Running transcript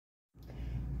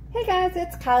Hey guys,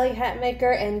 it's Kylie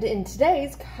Hatmaker, and in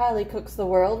today's Kylie Cooks the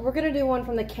World, we're going to do one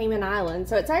from the Cayman Islands.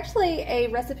 So it's actually a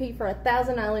recipe for a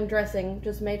Thousand Island dressing,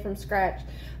 just made from scratch.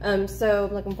 So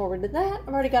I'm looking forward to that.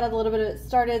 I've already got a little bit of it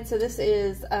started. So this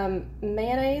is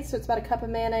mayonnaise, so it's about a cup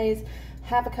of mayonnaise,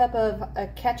 half a cup of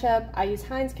ketchup. I use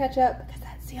Heinz ketchup because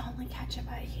that's the only ketchup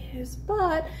I use,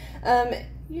 but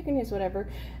you can use whatever.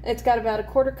 It's got about a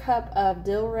quarter cup of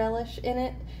dill relish in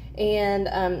it, and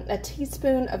a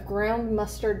teaspoon of ground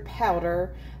mustard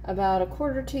powder, about a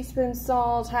quarter teaspoon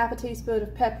salt, half a teaspoon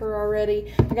of pepper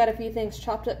already. I got a few things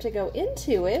chopped up to go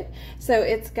into it. So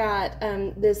it's got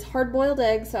this hard-boiled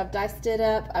egg, so I've diced it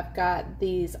up. I've got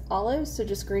these olives, so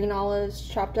just green olives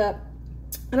chopped up.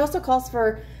 It also calls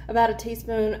for about a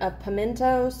teaspoon of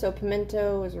pimento. So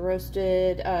pimento is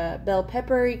roasted bell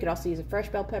pepper. You could also use a fresh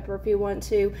bell pepper if you want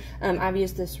to. I've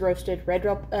used this roasted red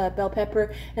bell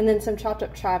pepper. And then some chopped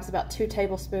up chives, about 2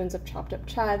 tablespoons of chopped up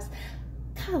chives.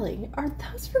 Kylie, are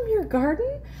those from your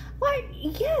garden? Why,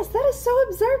 yes, that is so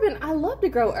observant. I love to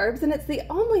grow herbs, and it's the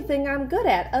only thing I'm good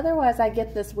at. Otherwise, I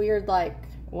get this weird, like,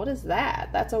 what is that?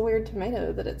 That's a weird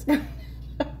tomato that it's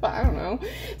I don't know.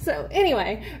 So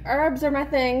anyway, herbs are my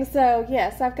thing. So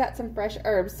yes, I've got some fresh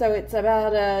herbs. So it's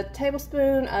about a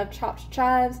tablespoon of chopped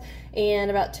chives and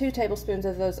about 2 tablespoons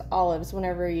of those olives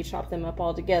whenever you chop them up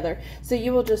all together. So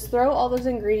you will just throw all those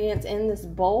ingredients in this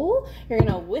bowl. You're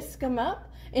going to whisk them up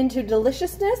into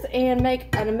deliciousness and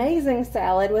make an amazing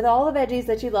salad with all the veggies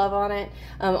that you love on it,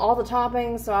 all the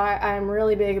toppings. So I'm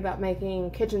really big about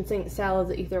making kitchen sink salads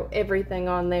that you throw everything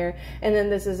on there. And then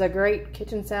this is a great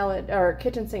kitchen salad or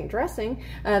kitchen sink dressing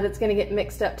that's going to get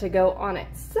mixed up to go on it.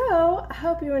 So I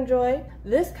hope you enjoy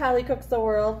this Kylie Cooks the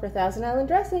World for Thousand Island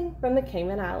dressing from the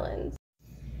Cayman Islands.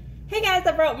 Hey guys,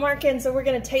 I brought Mark in, so we're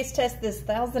going to taste test this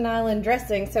Thousand Island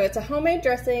dressing. So it's a homemade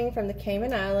dressing from the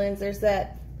Cayman Islands. There's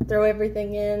that throw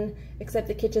everything in except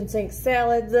the kitchen sink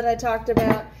salads that I talked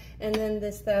about, and then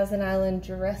this Thousand Island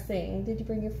dressing. Did you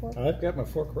bring your fork? I've got my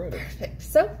fork ready. Perfect.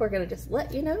 So we're going to just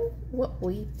let you know what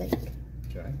we think.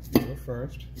 Okay, you go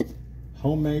first.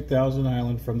 Homemade Thousand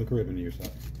Island from the Caribbean, you said.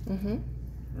 Mm-hmm.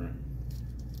 All right.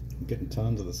 I'm getting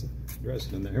tons of this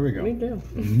dressing in there. Here we go.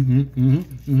 Me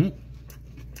too.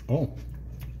 Oh.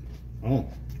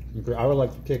 Okay, I would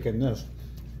like to kick in this.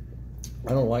 I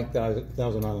don't like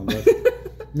Thousand Island dressing.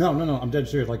 No, I'm dead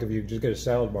serious. Like if you just get a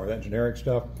salad bar, that generic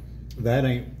stuff, that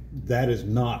is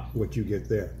not what you get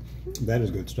there. That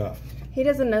is good stuff. He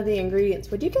doesn't know the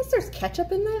ingredients. Would you guess there's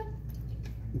ketchup in that?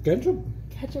 Ketchup?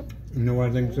 Ketchup. You know what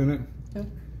I think's in it? No.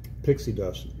 Pixie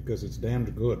dust, because it's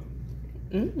damned good.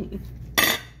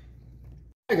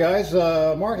 Hey guys,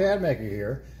 Mark Hatmaker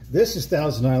here. This is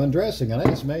Thousand Island dressing, and I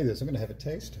just made this. I'm going to have a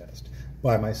taste test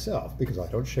by myself because I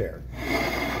don't share.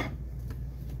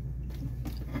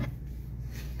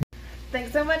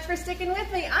 Thanks so much for sticking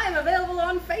with me. I am available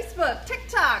on Facebook,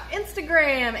 TikTok,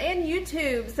 Instagram, and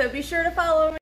YouTube, so be sure to follow me.